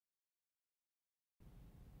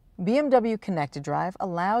BMW Connected Drive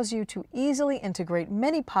allows you to easily integrate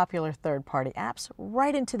many popular third-party apps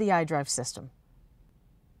right into the iDrive system.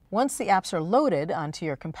 Once the apps are loaded onto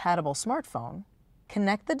your compatible smartphone,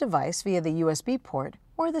 connect the device via the USB port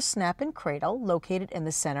or the snap-in cradle located in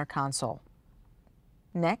the center console.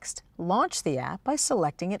 Next, launch the app by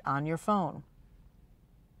selecting it on your phone.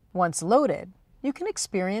 Once loaded, you can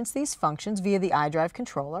experience these functions via the iDrive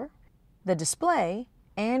controller, the display,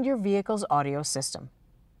 and your vehicle's audio system.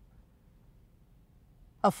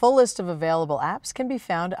 A full list of available apps can be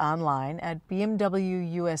found online at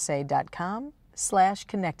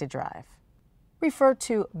bmwusa.com/connecteddrive. Refer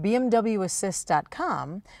to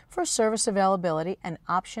bmwassist.com for service availability and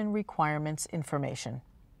option requirements information.